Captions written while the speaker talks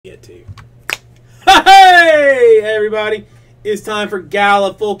get to. Hey, everybody. It's time for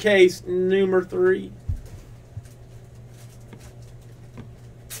Gala full case number 3.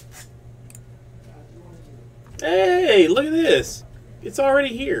 Hey, look at this. It's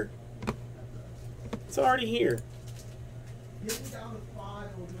already here. It's already here.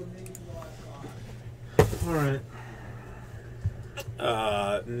 All right.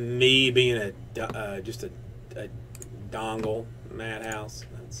 Me being just a dongle madhouse.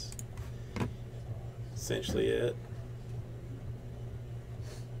 That's essentially it.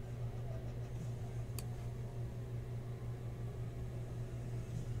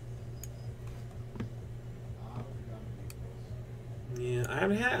 Yeah, I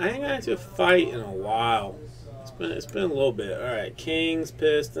ain't got into a fight in a while. It's been a little bit. All right, Kings,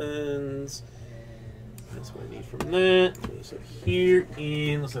 Pistons. That's what I need from that. Put this up here,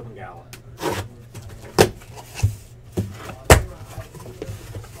 and let's open Gala.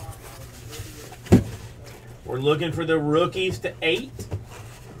 We're looking for the rookies to 8,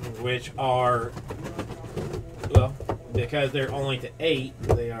 which are, well, because they're only to 8,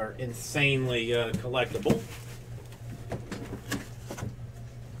 they are insanely collectible.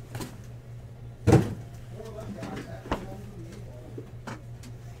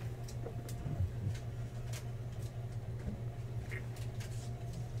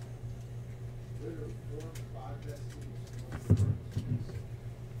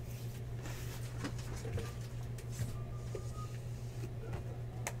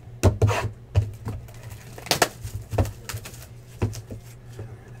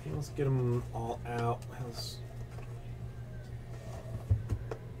 Let's get them all out.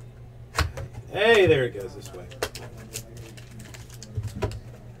 Hey, there it goes this way.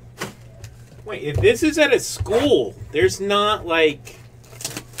 Wait, if this is at a school, there's not like...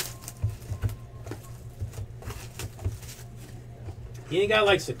 You ain't got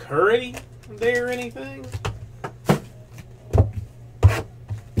like security there or anything?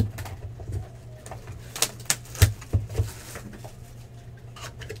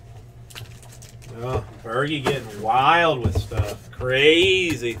 Oh, Bergie getting wild with stuff.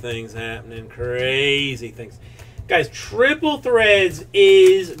 Crazy things happening. Crazy things. Guys, Triple Threads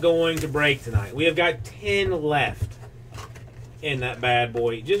is going to break tonight. We have got 10 left in that bad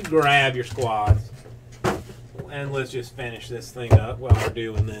boy. Just grab your squads. And let's just finish this thing up while we're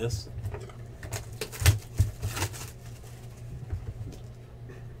doing this.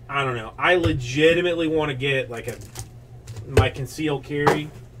 I don't know. I legitimately want to get like my concealed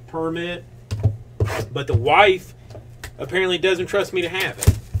carry permit. But the wife apparently doesn't trust me to have it.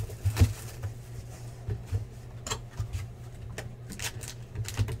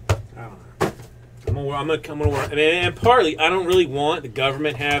 I don't know. I'm gonna work. And partly, I don't really want the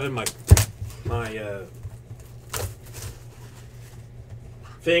government having my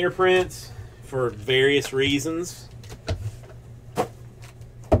fingerprints for various reasons.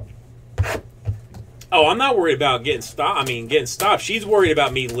 Oh, I'm not worried about getting stopped. Getting stopped. She's worried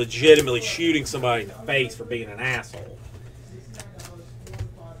about me legitimately shooting somebody in the face for being an asshole.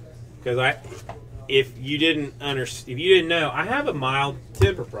 Because if you didn't know, I have a mild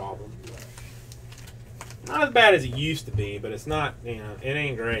temper problem. Not as bad as it used to be, but it's not. It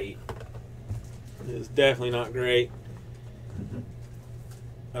ain't great. It's definitely not great.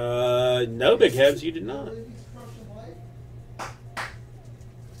 No, Big Hebs, you did not.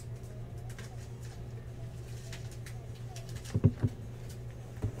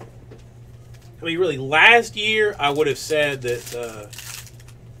 Really, last year I would have said that.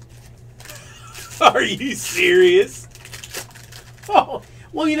 Are you serious? Oh,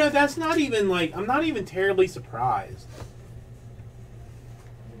 well, that's not even like, I'm not even terribly surprised.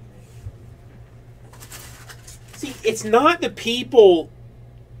 See, it's not the people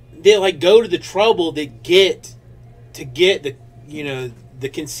that like go to the trouble that get the the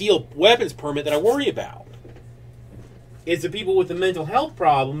concealed weapons permit that I worry about. It's the people with the mental health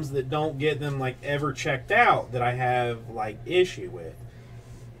problems that don't get them like ever checked out that I have like issue with.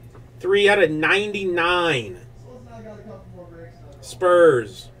 3 out of 99.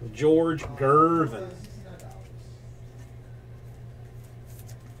 Spurs, George Gervin.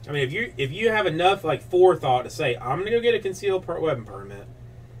 If you have enough like forethought to say I'm gonna go get a concealed weapon permit,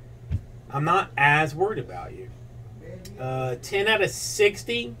 I'm not as worried about you. 10 out of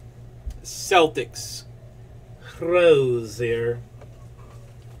 60, Celtics. Crows there.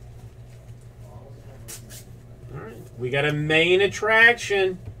 All right, we got a main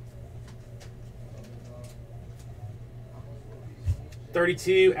attraction.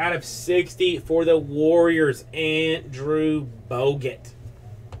 32 out of 60 for the Warriors, Andrew Bogut.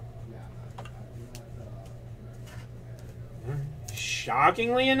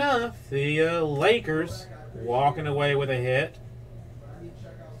 shockingly enough, the Lakers walking away with a hit.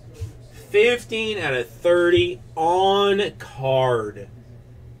 15 out of 30 on card.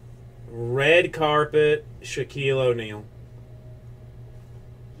 Red carpet, Shaquille O'Neal.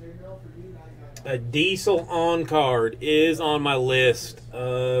 A Diesel on card is on my list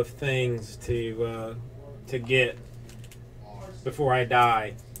of things to get before I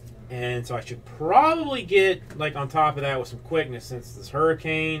die. And so I should probably get like on top of that with some quickness, since this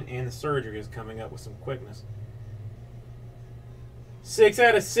hurricane and the surgery is coming up with some quickness. 6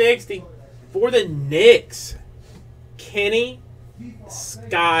 out of 60 for the Knicks. Kenny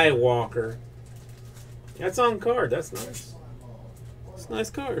Skywalker. That's on card. That's nice. That's a nice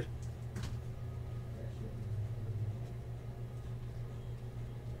card.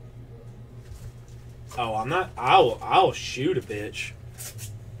 Oh, I'm not. I'll shoot a bitch.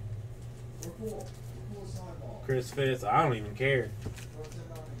 Chris Fitz, I don't even care.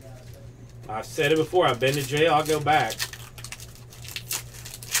 I've said it before. I've been to jail. I'll go back.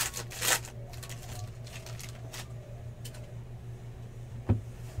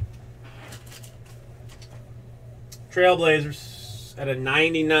 Trailblazers at a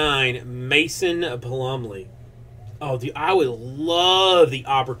 99, Mason Plumlee. Oh, dude, I would love the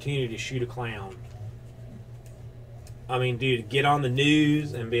opportunity to shoot a clown. I mean, dude, get on the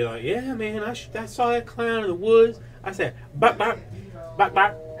news and be like, yeah, man, I saw that clown in the woods. I said, bop, bop, bop,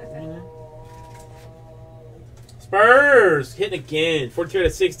 bop. Spurs hitting again. 42 out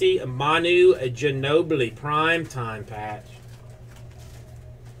of 60, Manu Ginobili prime time patch.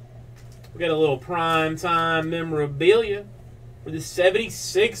 We got a little prime time memorabilia for the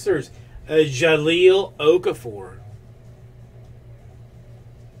 76ers, Jahlil Okafor.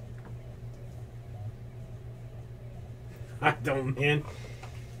 I don't, man.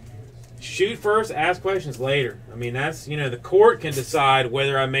 Shoot first, ask questions later. I mean, that's, you know, the court can decide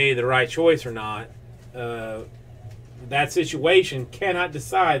whether I made the right choice or not. That situation cannot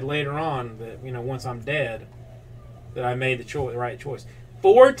decide later on that, you know, once I'm dead, that I made the right choice.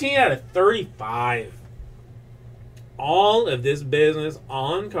 14 out of 35. All of this business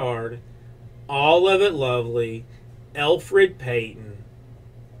on card. All of it lovely. Elfrid Payton.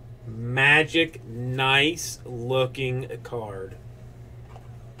 Magic, nice looking card.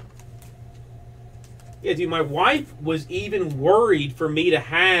 Yeah, dude, my wife was even worried for me to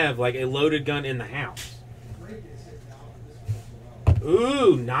have like a loaded gun in the house.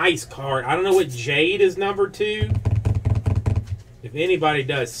 Ooh, nice card. I don't know what Jade is number 2. If anybody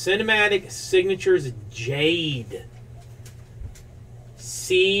does. Cinematic Signatures Jade.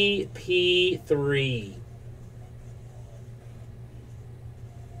 CP3.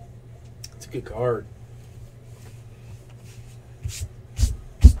 It's a good card.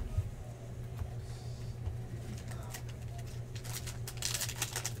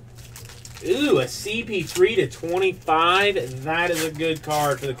 Ooh, a CP3 to 25. That is a good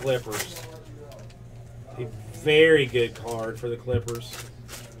card for the Clippers. A very good card for the Clippers.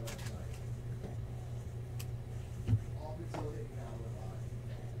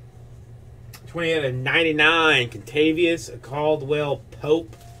 $20 out of 99. Contavious Caldwell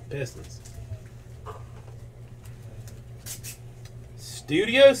Pope Pistons.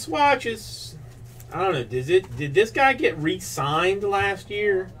 Studio swatches. I don't know. Did this guy get re-signed last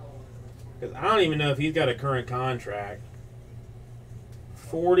year? Because I don't even know if he's got a current contract.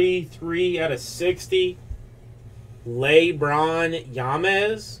 43 out of 60. LeBron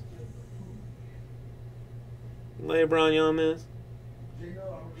James. LeBron James.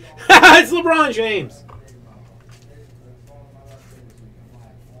 It's LeBron James.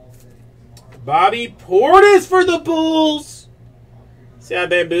 Bobby Portis for the Bulls. See, I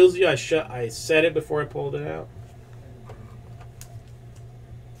bamboozled you. I said it before I pulled it out.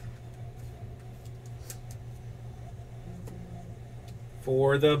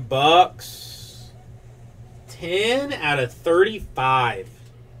 For the Bucks, 10 out of 35.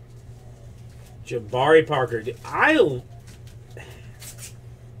 Jabari Parker.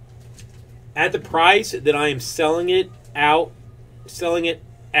 At the price that I am selling it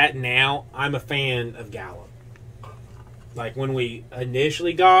at now, I'm a fan of Gala. Like when we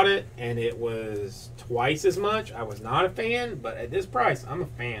initially got it and it was twice as much, I was not a fan, but at this price, I'm a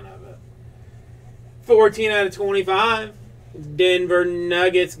fan of it. 14 out of 25. Denver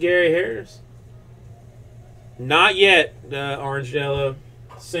Nuggets, Gary Harris. Not yet, Orange Jello.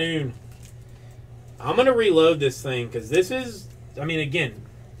 Soon. I'm going to reload this thing because this is, I mean, again,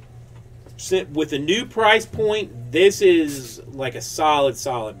 with a new price point, this is like a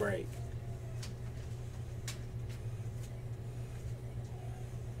solid break.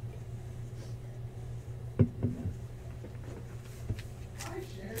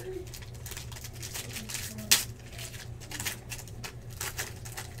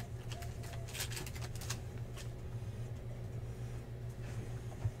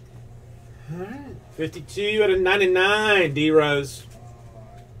 All right. 52 out of 99, D-Rose.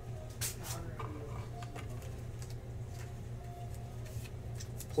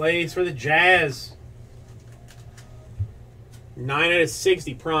 Plays for the Jazz. 9 out of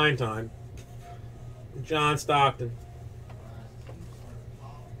 60 prime time. John Stockton.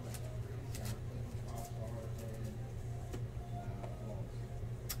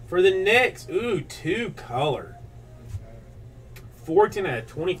 For the Knicks, ooh, 2 color. 14 out of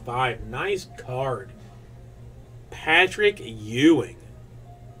 25. Nice card. Patrick Ewing.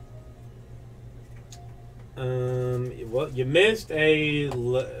 Well, you missed a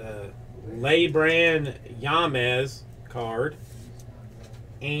LeBron James card.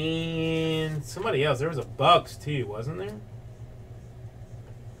 And somebody else. There was a Bucks, too, wasn't there?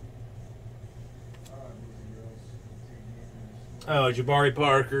 Oh, Jabari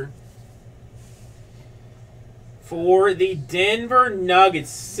Parker. For the Denver Nuggets,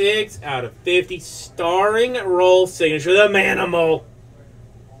 6 out of 50. Starring role signature, the Manimal.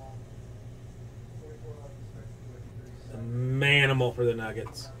 The Manimal for the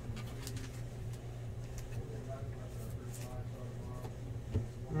Nuggets.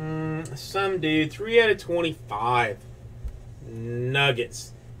 Some dude, 3 out of 25.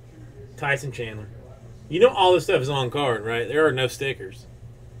 Nuggets. Tyson Chandler. You know all this stuff is on card, right? There are no stickers.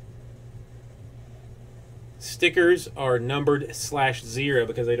 Stickers are numbered /0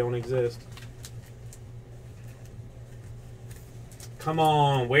 because they don't exist. Come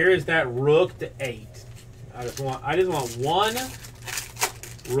on, where is that Rook to 8? I just want one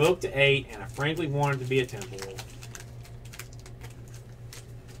Rook to 8, and I frankly want it to be a Temple Wolf.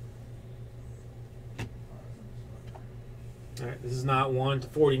 All right, this is not 1 to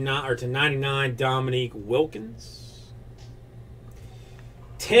 49 or to 99. Dominique Wilkins.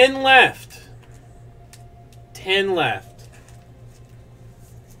 10 left. 10 left.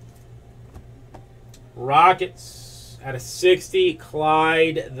 Rockets out of 60.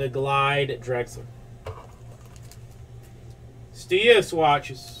 Clyde the Glide Drexler. Studio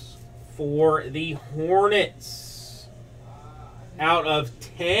swatches for the Hornets. Out of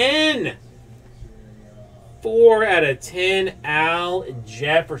 10. 4 out of 10, Al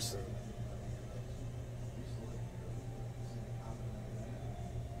Jefferson.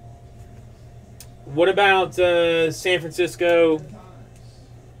 What about San Francisco,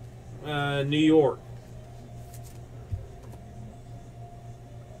 New York?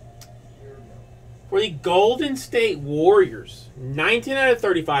 For the Golden State Warriors, 19 out of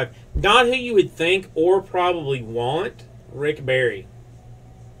 35. Not who you would think or probably want, Rick Barry.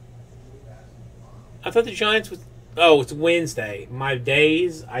 I thought the Giants was... Oh, it's Wednesday. My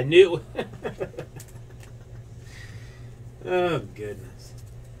days. I knew... Oh, goodness.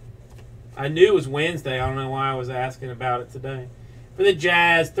 I knew it was Wednesday. I don't know why I was asking about it today. For the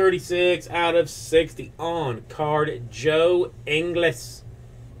Jazz, 36 out of 60 on card, Joe Ingles.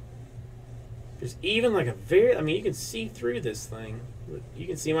 There's even like a very... I mean, you can see through this thing. You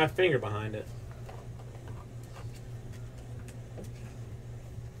can see my finger behind it.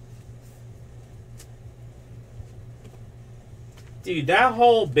 Dude, that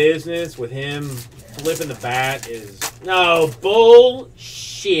whole business with him flipping the bat is... No,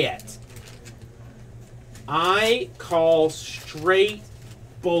 bullshit. I call straight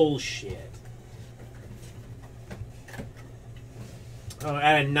bullshit. Oh,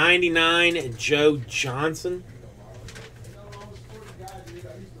 at a 99, Joe Johnson.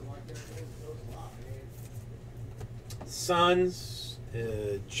 Suns,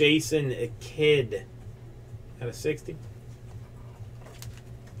 Jason Kidd at a 60.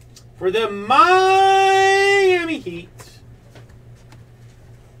 For the Miami Heat,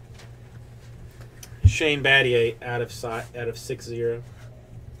 Shane Battier out of 6-0. You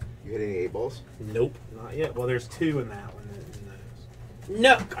hit any 8 balls? Nope, not yet. Well, there's 2 in that one.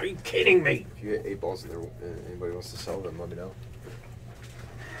 No, are you kidding me? If you hit 8 balls and anybody wants to sell them, let me know.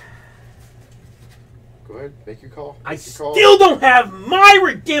 Go ahead, make your call. I still don't have my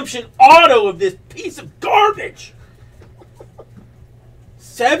redemption auto of this piece of garbage.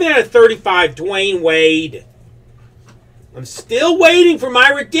 7 out of 35, Dwayne Wade. I'm still waiting for my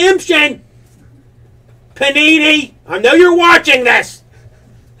redemption. Panini, I know you're watching this.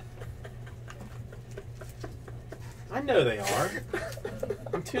 I know they are.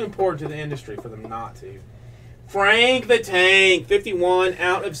 I'm too important to the industry for them not to. Frank the Tank, 51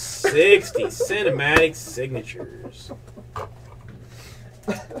 out of 60 cinematic signatures.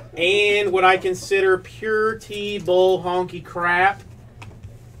 And what I consider pure T-Bull honky crap.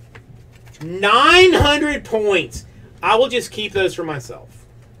 900 points. I will just keep those for myself.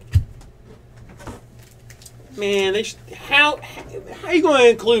 Man, they how are you going to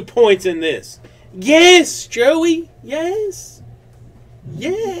include points in this? Yes, Joey. Yes.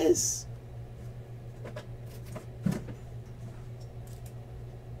 Yes.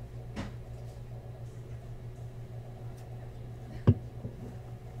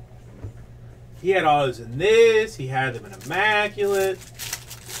 He had autos in this. He had them in Immaculate.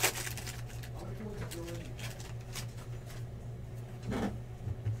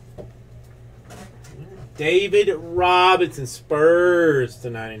 David Robinson, Spurs to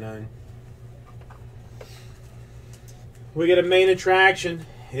 99. We get a main attraction.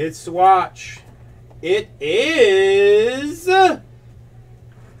 It's to watch. It is out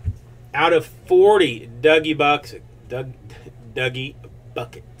of 40 Dougie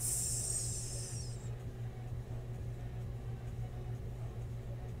Buckets.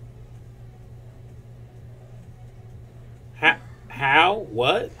 How?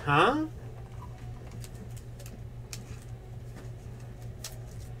 What? Huh?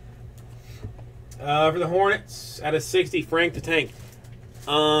 For the Hornets, out of 60, Frank the Tank.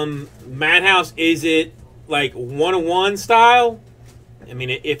 Madhouse, is it like 1-on-1 style? I mean,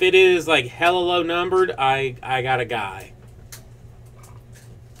 if it is like hella low numbered, I got a guy.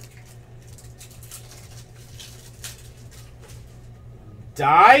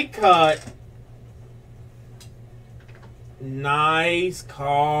 Die cut. Nice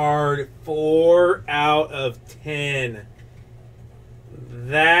card. 4 out of 10.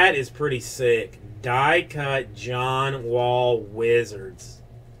 That is pretty sick. Die cut John Wall Wizards.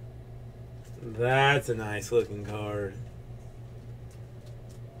 That's a nice looking card.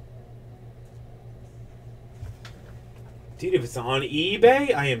 Dude, if it's on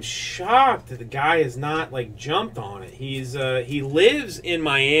eBay, I am shocked that the guy has not like jumped on it. He lives in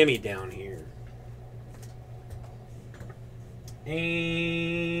Miami down here.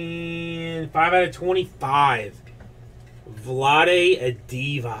 And 5 out of 25. Vlade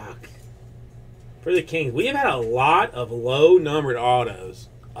Divac. For the Kings, we have had a lot of low-numbered autos.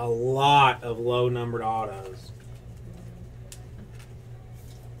 A lot of low-numbered autos.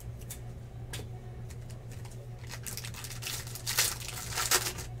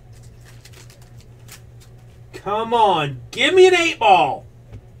 Come on, give me an 8-ball.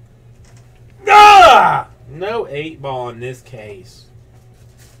 Ah! No 8-ball in this case.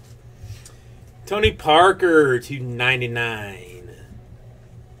 Tony Parker to 99.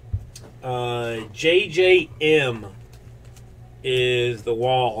 JJM is the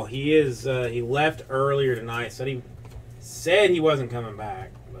wall. He left earlier tonight. Said he wasn't coming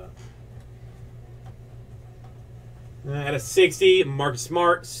back. But at a 60, Marcus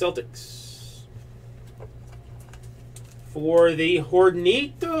Smart, Celtics. For the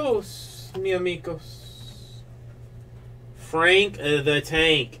Hornitos, mi amigos. Frank the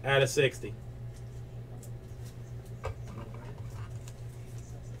Tank out of 60.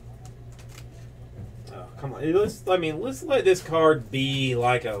 Come on, let's let this card be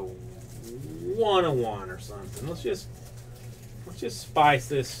like a 1-on-1 or something. Let's just spice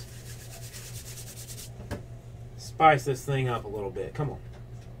this thing up a little bit. Come on.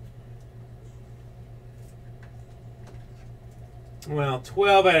 Well,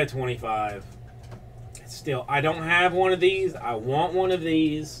 12 out of 25. Still, I don't have one of these. I want one of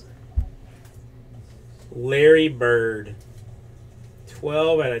these. Larry Bird.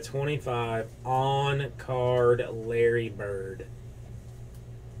 12 out of 25 on card Larry Bird.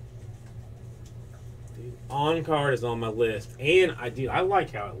 Dude, on card is on my list. And I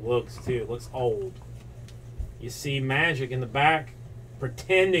like how it looks too. It looks old. You see Magic in the back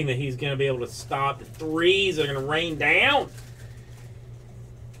pretending that he's going to be able to stop the threes that are going to rain down.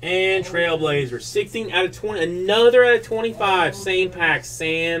 And Trailblazer. 16 out of 20. Another out of 25. Same pack.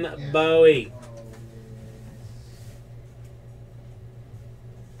 Sam Bowie.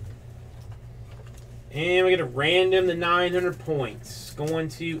 And we get a random to 900 points. Going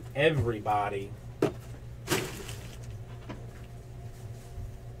to everybody.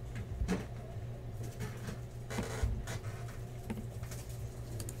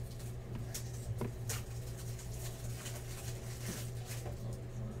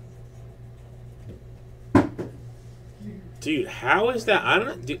 Dude, how is that? I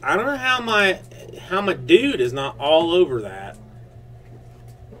don't know how my dude is not all over that.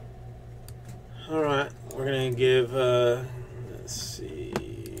 All right, we're gonna give. Let's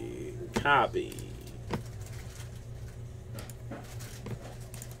see, copy.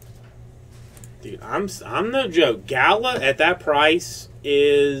 Dude, I'm no joke. Gala at that price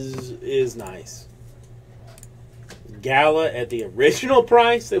is nice. Gala at the original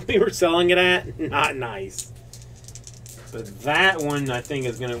price that we were selling it at, not nice. But that one, I think,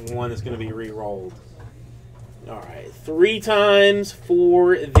 is one that's gonna be re-rolled. All right, 3 times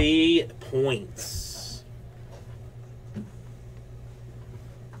for the points.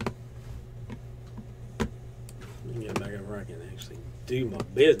 Let me get back over. I can actually do my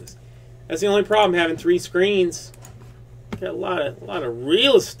business. That's the only problem having 3 screens. Got a lot of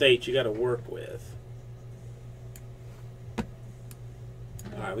real estate you got to work with.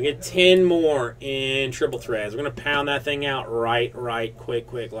 All right, we get 10 more in triple threads. We're gonna pound that thing out right, quick,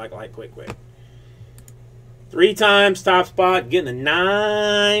 quick. 3 times top spot, getting the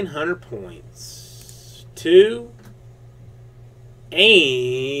 900 points. 2 and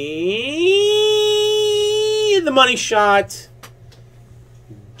the money shot.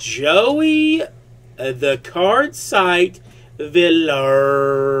 Joey, the card site,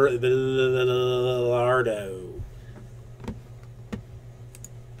 Villardo.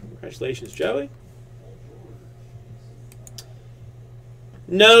 Congratulations, Joey.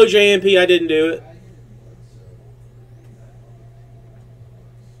 No, JMP, I didn't do it.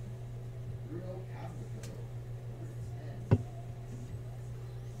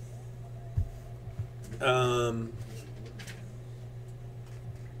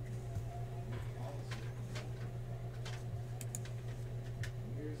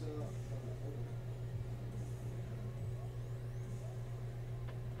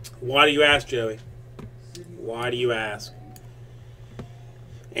 Why do you ask, Joey? Why do you ask?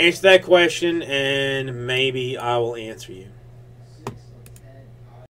 Answer that question, and maybe I will answer you.